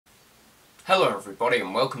Hello everybody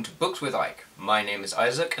and welcome to Books with Ike. My name is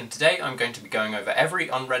Isaac and today I'm going to be going over every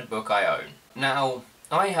unread book I own. Now,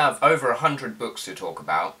 I have over 100 books to talk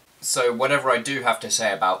about, so whatever I do have to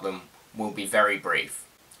say about them will be very brief.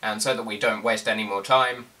 And so that we don't waste any more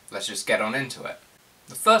time, let's just get on into it.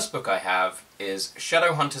 The first book I have is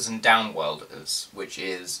Shadowhunters and Downworlders, which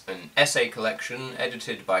is an essay collection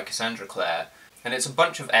edited by Cassandra Clare, and it's a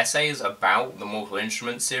bunch of essays about the Mortal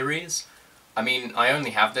Instruments series. I mean, I only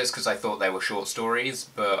have this because I thought they were short stories,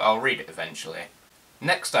 but I'll read it eventually.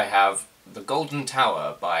 Next I have The Golden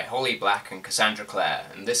Tower by Holly Black and Cassandra Clare,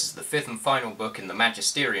 and this is the fifth and final book in the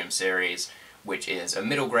Magisterium series, which is a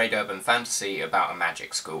middle grade urban fantasy about a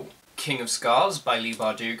magic school. King of Scars by Leigh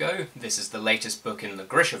Bardugo, this is the latest book in the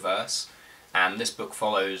Grishaverse, and this book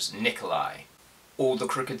follows Nikolai. All the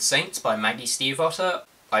Crooked Saints by Maggie Stiefvater.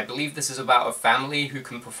 I believe this is about a family who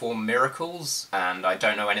can perform miracles, and I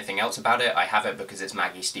don't know anything else about it. I have it because it's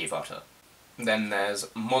Maggie Stiefvater. Then there's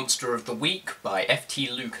Monster of the Week by F.T.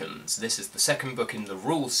 Lukens. This is the second book in the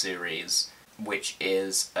Rules series, which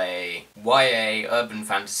is a YA urban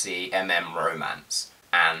fantasy MM romance.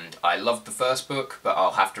 And I loved the first book, but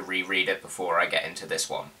I'll have to reread it before I get into this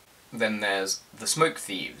one. Then there's The Smoke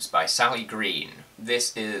Thieves by Sally Green.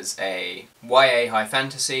 This is a YA high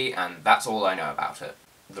fantasy, and that's all I know about it.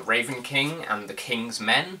 The Raven King and the King's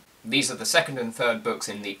Men. These are the second and third books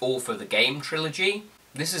in the All for the Game trilogy.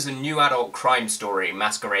 This is a new adult crime story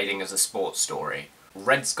masquerading as a sports story.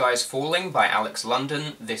 Red Skies Falling by Alex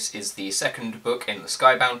London. This is the second book in the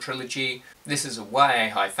Skybound trilogy. This is a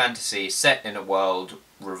YA high fantasy set in a world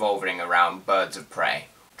revolving around birds of prey.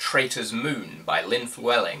 Traitor's Moon by Lynn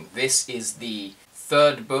Flewelling. This is the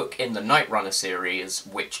third book in the Night Runner series,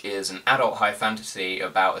 which is an adult high fantasy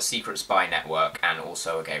about a secret spy network and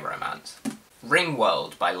also a gay romance.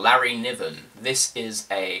 Ringworld by Larry Niven. This is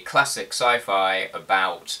a classic sci-fi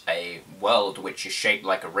about a world which is shaped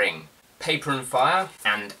like a ring. Paper and Fire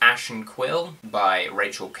and Ash and Quill by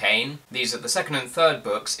Rachel Kane. These are the second and third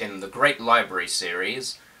books in the Great Library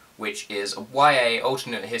series, which is a YA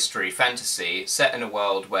alternate history fantasy set in a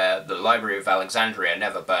world where the Library of Alexandria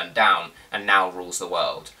never burned down and now rules the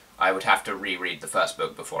world. I would have to reread the first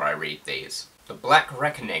book before I read these. The Black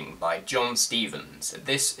Reckoning by John Stevens.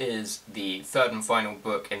 This is the third and final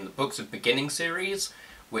book in the Books of Beginning series,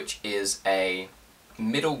 which is a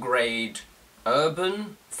middle grade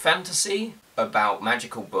urban fantasy about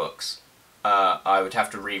magical books. I would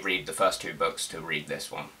have to reread the first two books to read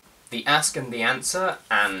this one. The Ask and the Answer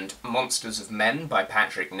and Monsters of Men by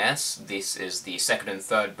Patrick Ness. This is the second and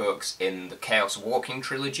third books in the Chaos Walking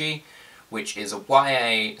trilogy, which is a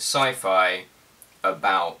YA sci-fi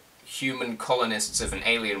about human colonists of an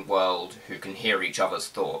alien world who can hear each other's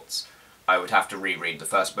thoughts. I would have to reread the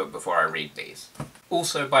first book before I read these.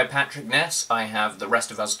 Also by Patrick Ness, I have The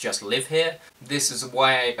Rest of Us Just Live Here. This is a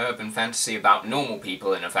YA urban fantasy about normal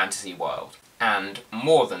people in a fantasy world. And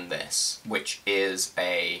More Than This, which is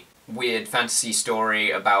a weird fantasy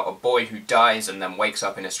story about a boy who dies and then wakes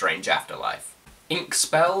up in a strange afterlife. Ink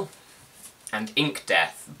Spell and Ink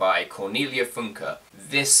Death by Cornelia Funke.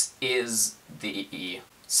 This is the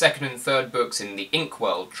second and third books in the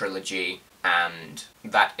Inkworld trilogy, and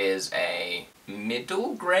that is a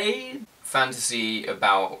middle grade fantasy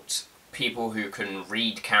about people who can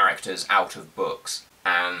read characters out of books.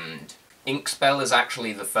 And Ink Spell is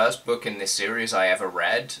actually the first book in this series I ever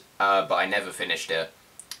read, but I never finished it,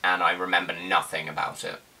 and I remember nothing about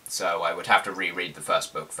it, so I would have to reread the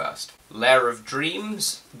first book first. Lair of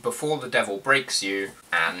Dreams, Before the Devil Breaks You,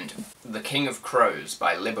 and The King of Crows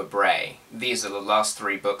by Libba Bray. These are the last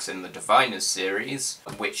three books in the Diviners series,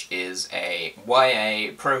 which is a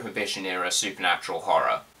YA Prohibition-era supernatural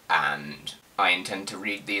horror, and I intend to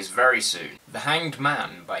read these very soon. The Hanged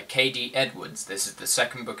Man by K.D. Edwards. This is the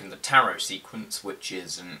second book in the Tarot sequence, which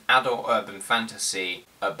is an adult urban fantasy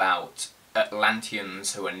about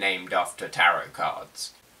Atlanteans who are named after tarot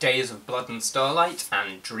cards. Days of Blood and Starlight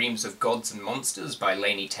and Dreams of Gods and Monsters by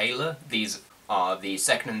Laini Taylor. These are the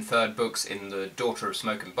second and third books in the Daughter of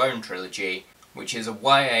Smoke and Bone trilogy, which is a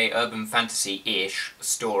YA urban fantasy-ish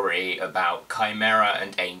story about chimera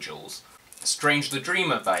and angels. Strange the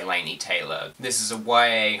Dreamer by Laini Taylor. This is a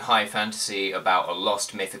YA high fantasy about a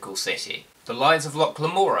lost mythical city. The Lies of Loch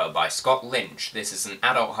Lamora by Scott Lynch. This is an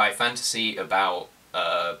adult high fantasy about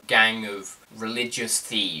a gang of religious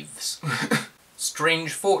thieves.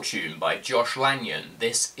 Strange Fortune by Josh Lanyon.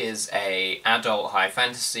 This is a adult high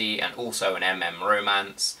fantasy and also an MM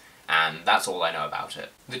romance, and that's all I know about it.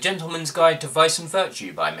 The Gentleman's Guide to Vice and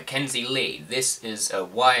Virtue by Mackenzie Lee. This is a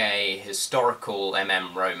YA historical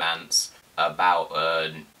MM romance about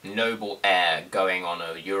a noble heir going on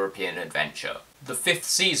a European adventure. The Fifth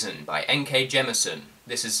Season by N.K. Jemisin.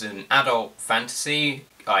 This is an adult fantasy.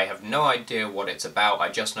 I have no idea what it's about, I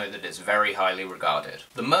just know that it's very highly regarded.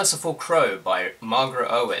 The Merciful Crow by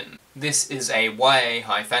Margaret Owen. This is a YA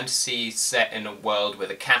high fantasy set in a world with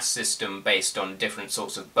a caste system based on different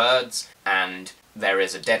sorts of birds, and there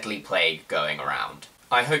is a deadly plague going around.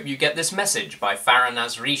 I Hope You Get This Message by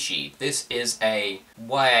Faranaz Rishi. This is a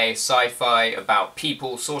YA sci-fi about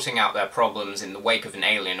people sorting out their problems in the wake of an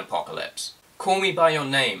alien apocalypse. Call Me By Your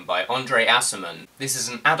Name by Andre Asserman. This is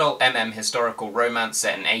an adult historical romance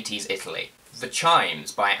set in 80s Italy. The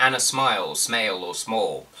Chimes by Anna Smale or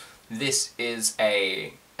Small. This is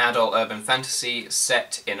a adult urban fantasy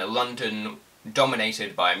set in a London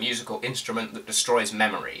dominated by a musical instrument that destroys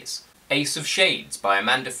memories. Ace of Shades by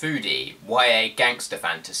Amanda Foody, YA gangster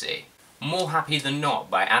fantasy. More Happy Than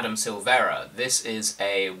Not by Adam Silvera. This is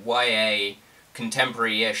a YA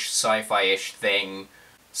contemporary-ish, sci-fi-ish thing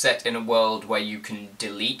set in a world where you can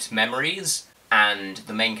delete memories, and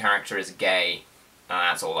the main character is gay, and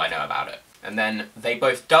that's all I know about it. And then They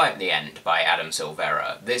Both Die at the End by Adam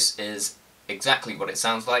Silvera. This is exactly what it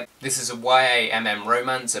sounds like. This is a YA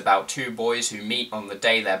romance about two boys who meet on the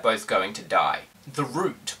day they're both going to die. The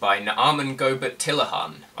Root by Naaman Gobert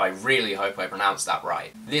Tillahan. I really hope I pronounced that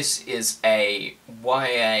right. This is a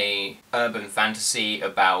YA urban fantasy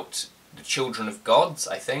about the children of gods,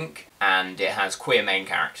 I think, and it has queer main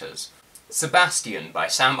characters. Sebastian by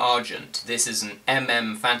Sam Argent. This is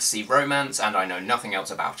an fantasy romance, and I know nothing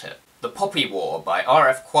else about it. The Poppy War by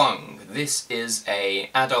R.F. Kuang. This is a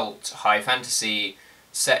adult high fantasy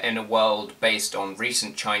set in a world based on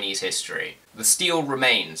recent Chinese history. The Steel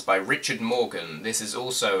Remains by Richard Morgan. This is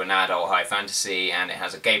also an adult high fantasy, and it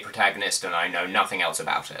has a gay protagonist, and I know nothing else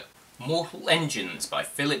about it. Mortal Engines by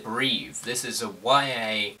Philip Reeve. This is a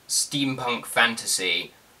YA steampunk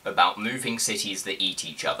fantasy about moving cities that eat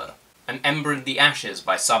each other. An Ember in the Ashes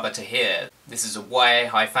by Saba Tahir. This is a YA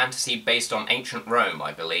high fantasy based on ancient Rome,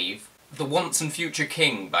 I believe. The Once and Future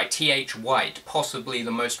King by T.H. White, possibly the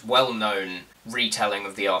most well-known retelling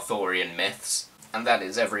of the Arthurian myths, and that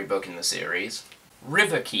is every book in the series.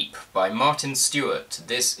 Riverkeep by Martin Stewart.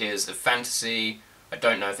 This is a fantasy, I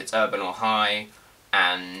don't know if it's urban or high,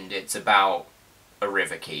 and it's about a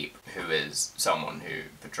river keep, who is someone who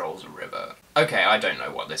patrols a river. Okay, I don't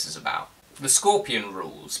know what this is about. The Scorpion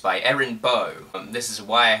Rules by Erin Bow. This is a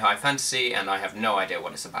YA high fantasy, and I have no idea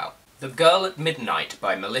what it's about. The Girl at Midnight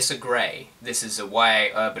by Melissa Gray. This is a YA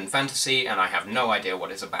urban fantasy, and I have no idea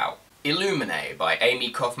what it's about. Illumine by Amy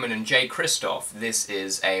Kaufman and Jay Kristoff. This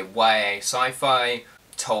is a YA sci-fi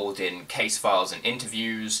told in case files and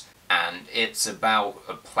interviews, and it's about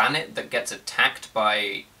a planet that gets attacked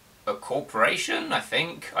by a corporation, I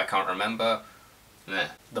think? I can't remember.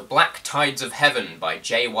 The Black Tides of Heaven by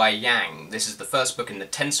J.Y. Yang. This is the first book in the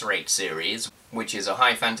Tenserate series, which is a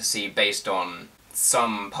high fantasy based on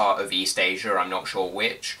some part of East Asia, I'm not sure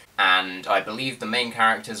which, and I believe the main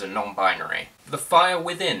characters are non-binary. The Fire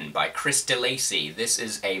Within by Chris DeLacy. This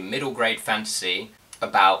is a middle grade fantasy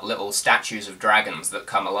about little statues of dragons that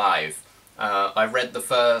come alive. I read the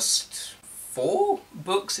first 4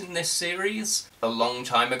 books in this series a long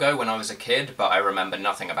time ago when I was a kid, but I remember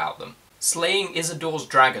nothing about them. Slaying Isidore's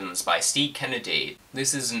Dragons by Steve Kennedy.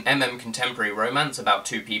 This is an contemporary romance about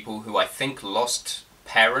 2 people who I think lost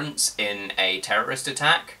parents in a terrorist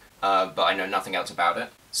attack, but I know nothing else about it.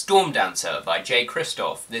 Storm Dancer by Jay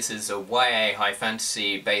Kristoff. This is a YA high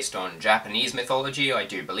fantasy based on Japanese mythology, I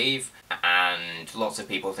do believe, and lots of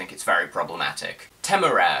people think it's very problematic.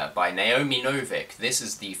 Temeraire by Naomi Novik. This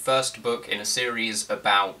is the first book in a series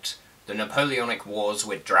about the Napoleonic Wars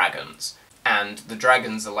with dragons. And the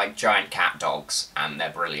dragons are like giant cat dogs, and they're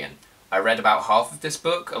brilliant. I read about half of this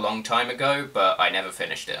book a long time ago, but I never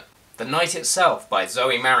finished it. The Night Itself by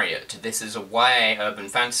Zoe Marriott. This is a YA urban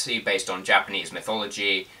fantasy based on Japanese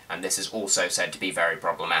mythology, and this is also said to be very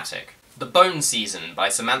problematic. The Bone Season by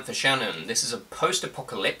Samantha Shannon. This is a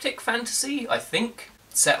post-apocalyptic fantasy, I think,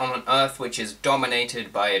 set on an Earth which is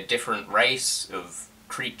dominated by a different race of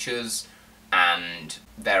creatures, and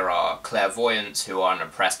there are clairvoyants who are an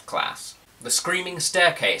oppressed class. The Screaming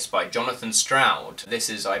Staircase by Jonathan Stroud. This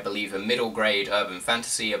is, I believe, a middle-grade urban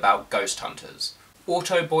fantasy about ghost hunters.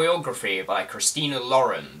 Autobiography by Christina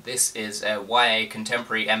Lauren. This is a YA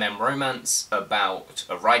contemporary romance about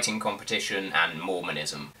a writing competition and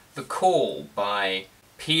Mormonism. The Call by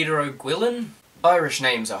Pedro Guillen? Irish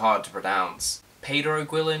names are hard to pronounce. Pedro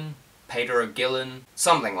Guillen,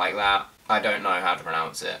 something like that. I don't know how to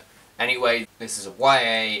pronounce it. Anyway, this is a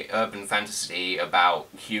YA urban fantasy about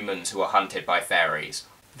humans who are hunted by fairies.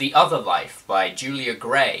 The Other Life by Julia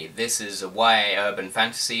Gray. This is a YA urban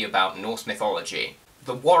fantasy about Norse mythology.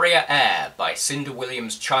 The Warrior Heir by Cinder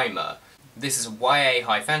Williams Chimer. This is a YA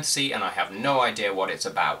high fantasy and I have no idea what it's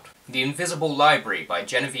about. The Invisible Library by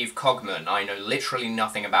Genevieve Cogman. I know literally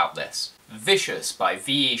nothing about this. Vicious by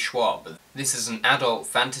V.E. Schwab. This is an adult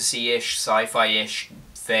fantasy-ish, sci-fi-ish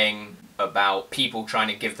thing about people trying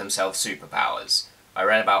to give themselves superpowers. I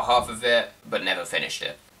read about half of it, but never finished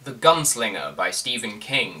it. The Gunslinger by Stephen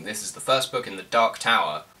King. This is the first book in the Dark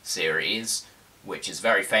Tower series, which is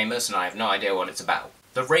very famous and I have no idea what it's about.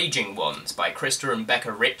 The Raging Ones by Krista and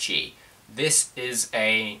Becca Ritchie. This is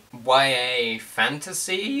a YA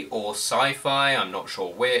fantasy or sci-fi, I'm not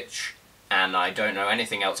sure which, and I don't know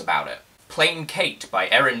anything else about it. Plain Kate by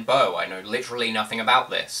Erin Bow. I know literally nothing about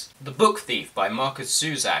this. The Book Thief by Marcus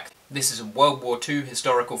Zuzak. This is a World War II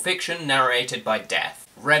historical fiction narrated by Death.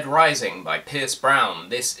 Red Rising by Pierce Brown.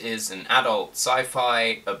 This is an adult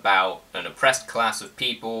sci-fi about an oppressed class of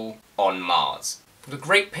people on Mars. The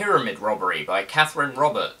Great Pyramid Robbery by Catherine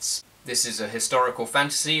Roberts. This is a historical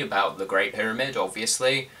fantasy about the Great Pyramid,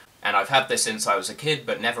 obviously, and I've had this since I was a kid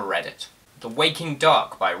but never read it. The Waking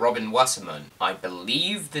Dark by Robin Wasserman. I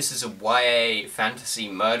believe this is a YA fantasy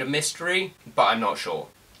murder mystery, but I'm not sure.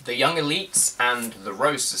 The Young Elites and the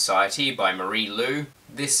Rose Society by Marie Lu.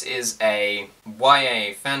 This is a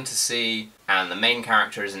YA fantasy, and the main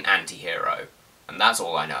character is an anti-hero, and that's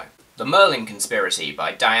all I know. The Merlin Conspiracy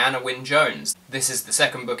by Diana Wynne Jones. This is the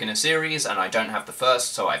second book in a series, and I don't have the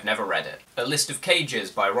first, so I've never read it. A List of Cages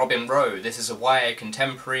by Robin Rowe. This is a YA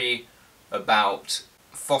contemporary about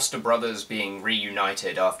foster brothers being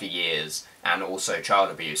reunited after years, and also child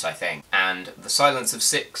abuse, I think. And The Silence of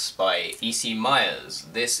Six by E.C. Myers.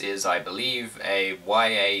 This is, I believe, a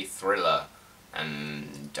YA thriller,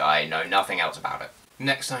 and I know nothing else about it.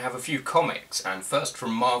 Next I have a few comics, and first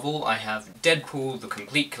from Marvel I have Deadpool The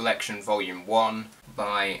Complete Collection Volume 1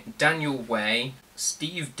 by Daniel Way,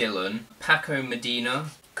 Steve Dillon, Paco Medina,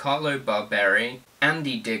 Carlo Barberi,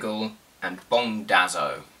 Andy Diggle, and Bong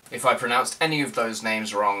Dazzo. If I pronounced any of those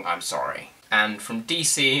names wrong, I'm sorry. And from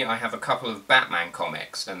DC I have a couple of Batman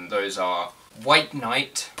comics, and those are White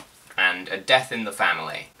Knight and A Death in the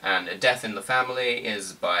Family. And A Death in the Family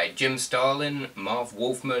is by Jim Starlin, Marv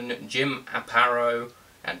Wolfman, Jim Aparo,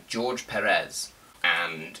 and George Perez.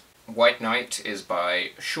 And White Knight is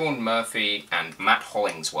by Sean Murphy and Matt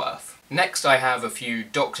Hollingsworth. Next I have a few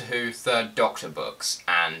Doctor Who Third Doctor books,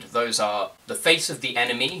 and those are The Face of the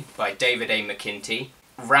Enemy by David A. McKinty,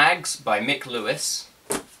 Rags by Mick Lewis,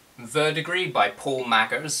 Verdigris by Paul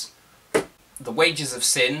Maggers, The Wages of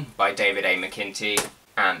Sin by David A. McKinty,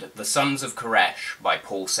 and The Sons of Koresh by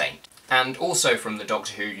Paul Saint. And also from the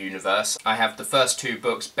Doctor Who universe, I have the first two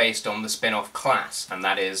books based on the spin-off Class, and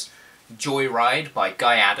that is Joyride by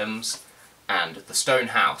Guy Adams and The Stone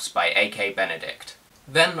House by A.K. Benedict.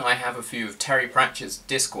 Then I have a few of Terry Pratchett's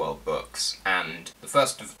Discworld books, and the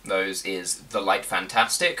first of those is The Light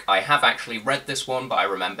Fantastic. I have actually read this one, but I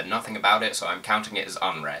remember nothing about it, so I'm counting it as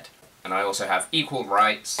unread. And I also have Equal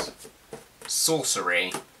Rights,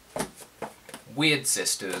 Sorcery, Weird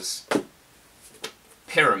Sisters,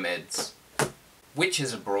 Pyramids,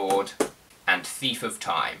 Witches Abroad, and Thief of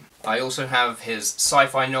Time. I also have his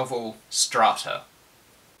sci-fi novel, Strata.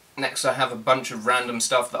 Next I have a bunch of random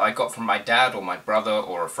stuff that I got from my dad or my brother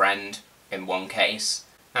or a friend, in one case.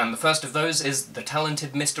 And the first of those is The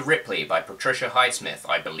Talented Mr. Ripley by Patricia Highsmith.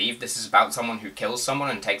 I believe this is about someone who kills someone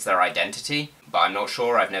and takes their identity, but I'm not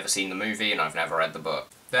sure, I've never seen the movie and I've never read the book.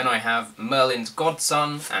 Then I have Merlin's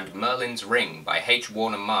Godson and Merlin's Ring by H.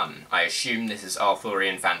 Warner Munn. I assume this is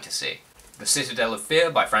Arthurian fantasy. The Citadel of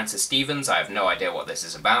Fear by Francis Stevens. I have no idea what this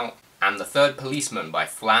is about. And The Third Policeman by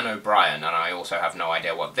Flann O'Brien, and I also have no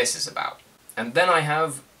idea what this is about. And then I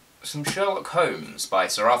have some Sherlock Holmes by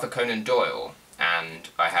Sir Arthur Conan Doyle. And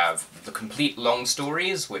I have The Complete Long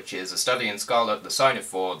Stories, which is A Study in Scarlet, The Sign of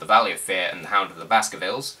Four, The Valley of Fear, and The Hound of the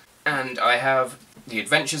Baskervilles. And I have The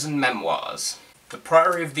Adventures and Memoirs. The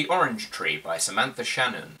Priory of the Orange Tree by Samantha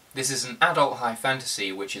Shannon. This is an adult high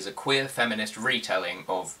fantasy which is a queer feminist retelling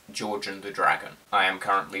of George and the Dragon. I am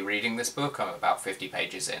currently reading this book, I'm about 50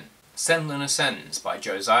 pages in. Senlin Ascends by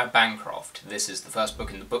Josiah Bancroft. This is the first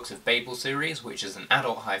book in the Books of Babel series, which is an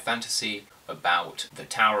adult high fantasy about the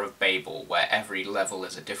Tower of Babel, where every level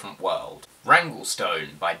is a different world.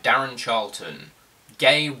 Wranglestone by Darren Charlton.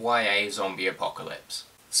 Gay YA zombie apocalypse.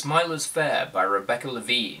 Smiler's Fair by Rebecca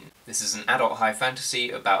Levine. This is an adult high fantasy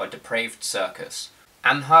about a depraved circus.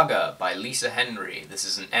 Anhaga by Lisa Henry. This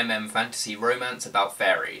is an fantasy romance about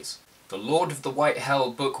fairies. The Lord of the White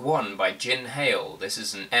Hell Book 1 by Jin Hale. This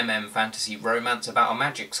is an fantasy romance about a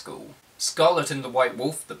magic school. Scarlet and the White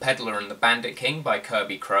Wolf, The Peddler and the Bandit King by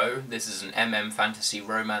Kirby Crow. This is an fantasy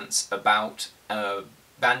romance about a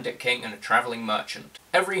bandit king, and a travelling merchant.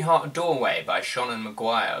 Every Heart a Doorway by Seanan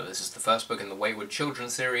Maguire. This is the first book in the Wayward Children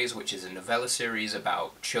series, which is a novella series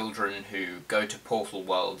about children who go to portal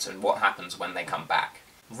worlds and what happens when they come back.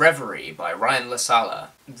 Reverie by Ryan LaSala.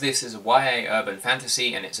 This is a YA urban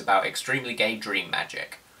fantasy and it's about extremely gay dream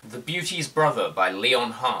magic. The Beauty's Brother by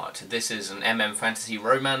Leon Hart. This is an fantasy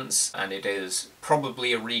romance and it is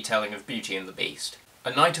probably a retelling of Beauty and the Beast. A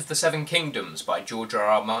Knight of the Seven Kingdoms by George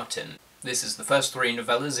R.R. Martin. This is the first 3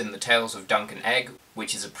 novellas in the Tales of Dunk and Egg,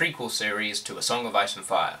 which is a prequel series to A Song of Ice and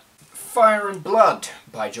Fire. Fire and Blood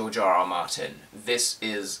by George R.R. Martin. This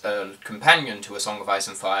is a companion to A Song of Ice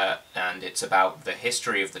and Fire, and it's about the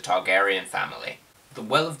history of the Targaryen family. The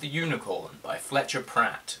Well of the Unicorn by Fletcher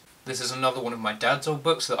Pratt. This is another one of my dad's old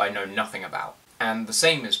books that I know nothing about. And the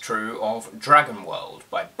same is true of Dragon World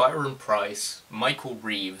by Byron Price, Michael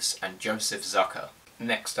Reeves, and Joseph Zucker.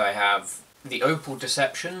 Next I have The Opal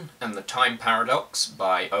Deception and the Time Paradox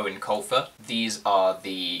by Owen Colfer. These are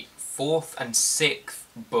the 4th and 6th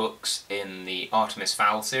books in the Artemis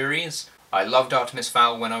Fowl series. I loved Artemis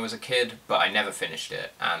Fowl when I was a kid, but I never finished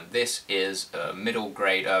it, and this is a middle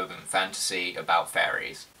grade urban fantasy about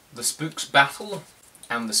fairies. The Spook's Battle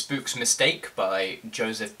and The Spook's Mistake by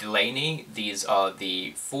Joseph Delaney. These are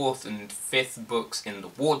the 4th and 5th books in the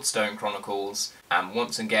Wardstone Chronicles, and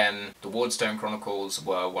once again, the Wardstone Chronicles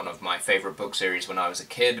were one of my favourite book series when I was a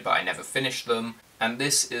kid, but I never finished them, and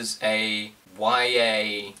this is a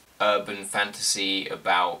YA urban fantasy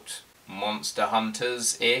about monster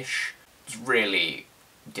hunters-ish. It's really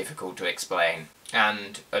difficult to explain.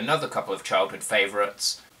 And another couple of childhood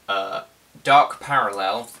favourites, Dark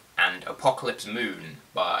Parallel and Apocalypse Moon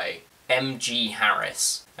by M.G.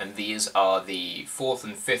 Harris. And these are the 4th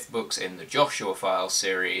and 5th books in the Joshua Files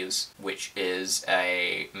series, which is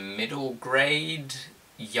a middle grade,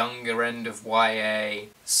 younger end of YA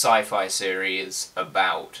sci-fi series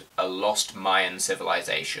about a lost Mayan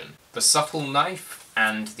civilization. The Subtle Knife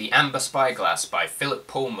and The Amber Spyglass by Philip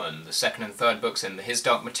Pullman, the 2nd and 3rd books in the His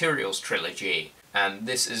Dark Materials trilogy. And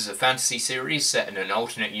this is a fantasy series set in an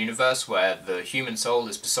alternate universe where the human soul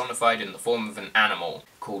is personified in the form of an animal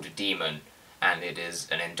called a demon, and it is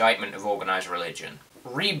an indictment of organised religion.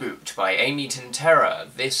 Reboot by Amy Tintera.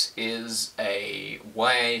 This is a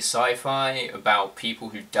YA sci-fi about people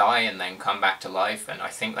who die and then come back to life, and I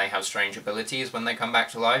think they have strange abilities when they come back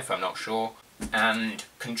to life, I'm not sure. And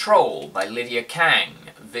Control by Lydia Kang.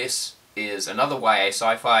 This is another YA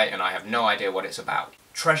sci-fi and I have no idea what it's about.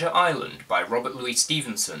 Treasure Island by Robert Louis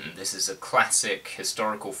Stevenson. This is a classic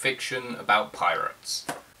historical fiction about pirates.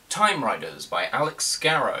 Time Riders by Alex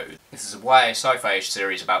Scarrow. This is a YA sci-fi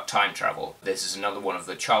series about time travel. This is another one of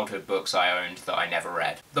the childhood books I owned that I never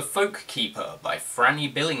read. The Folk Keeper by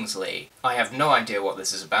Franny Billingsley. I have no idea what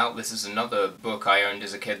this is about. This is another book I owned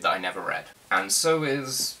as a kid that I never read. And so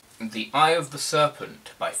is The Eye of the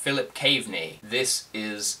Serpent by Philip Caveney. This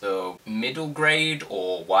is a middle grade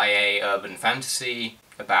or YA urban fantasy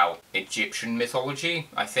about Egyptian mythology,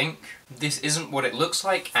 I think. This isn't what it looks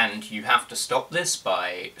like, and You Have to Stop This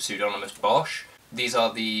by Pseudonymous Bosch. These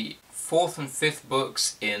are the 4th and 5th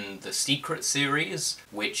books in the Secret series,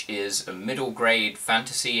 which is a middle grade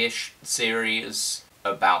fantasy-ish series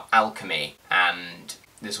about alchemy, and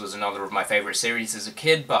this was another of my favourite series as a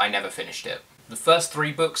kid, but I never finished it. The first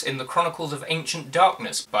 3 books in the Chronicles of Ancient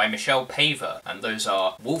Darkness by Michelle Paver, and those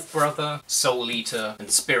are Wolf Brother, Soul Eater, and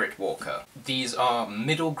Spirit Walker. These are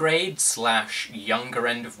middle grade / younger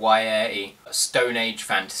end of YA Stone Age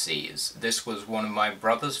fantasies. This was one of my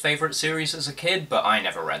brother's favourite series as a kid, but I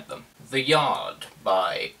never read them. The Yard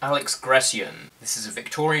by Alex Gressian. This is a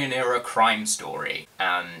Victorian-era crime story,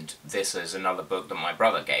 and this is another book that my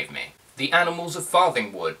brother gave me. The Animals of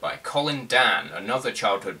Farthingwood by Colin Dan, another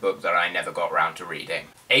childhood book that I never got round to reading.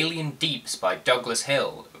 Alien Deeps by Douglas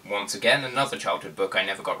Hill, once again another childhood book I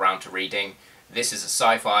never got round to reading. This is a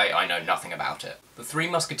sci-fi, I know nothing about it. The Three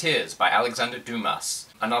Musketeers by Alexander Dumas,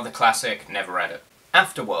 another classic, never read it.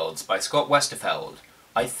 Afterworlds by Scott Westerfeld.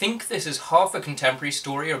 I think this is half a contemporary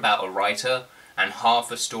story about a writer and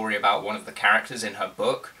half a story about one of the characters in her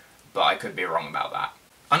book, but I could be wrong about that.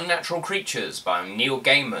 Unnatural Creatures by Neil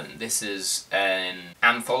Gaiman. This is an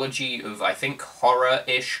anthology of, I think,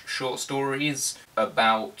 horror-ish short stories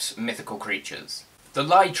about mythical creatures. The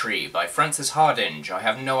Lie Tree by Frances Hardinge. I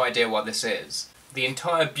have no idea what this is. The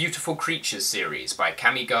entire Beautiful Creatures series by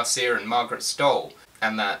Cami Garcia and Margaret Stoll.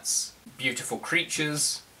 And that's Beautiful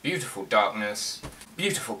Creatures, Beautiful Darkness,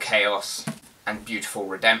 Beautiful Chaos, and Beautiful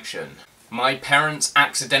Redemption. My parents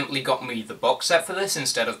accidentally got me the box set for this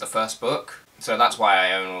instead of the first book, so that's why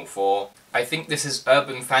I own all 4. I think this is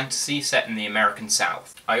urban fantasy set in the American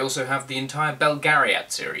South. I also have the entire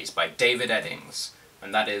Belgariad series by David Eddings.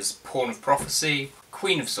 and that is Pawn of Prophecy,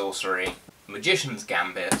 Queen of Sorcery, Magician's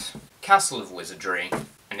Gambit, Castle of Wizardry,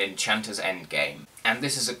 and Enchanter's Endgame. And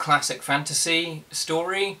this is a classic fantasy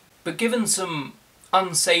story, but given some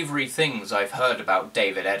unsavoury things I've heard about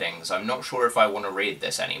David Eddings, I'm not sure if I want to read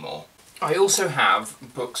this anymore. I also have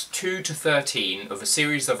books 2 to 13 of a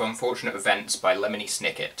series of unfortunate events by Lemony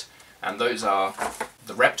Snicket, and those are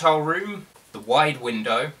The Reptile Room, The Wide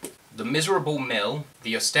Window, The Miserable Mill,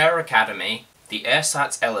 The Austere Academy, The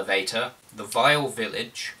Airsats Elevator, The Vile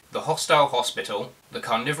Village, The Hostile Hospital, The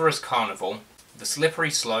Carnivorous Carnival, The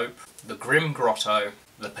Slippery Slope, The Grim Grotto,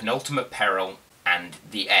 The Penultimate Peril, and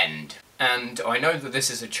The End. And I know that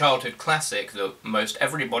this is a childhood classic that most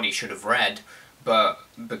everybody should have read, but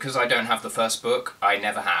because I don't have the first book, I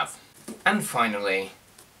never have. And finally,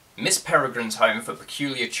 Miss Peregrine's Home for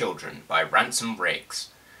Peculiar Children by Ransom Riggs.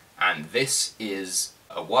 And this is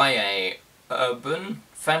a YA urban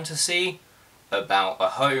fantasy about a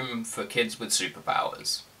home for kids with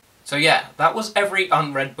superpowers. So yeah, that was every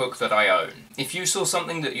unread book that I own. If you saw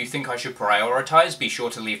something that you think I should prioritise, be sure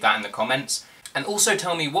to leave that in the comments. And also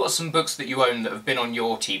tell me what are some books that you own that have been on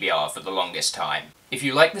your TBR for the longest time. If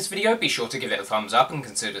you like this video, be sure to give it a thumbs up and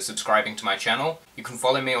consider subscribing to my channel. You can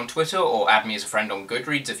follow me on Twitter or add me as a friend on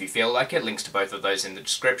Goodreads if you feel like it, links to both of those in the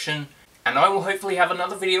description. And I will hopefully have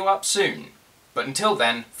another video up soon. But until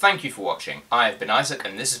then, thank you for watching. I have been Isaac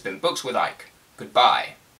and this has been Books with Ike. Goodbye.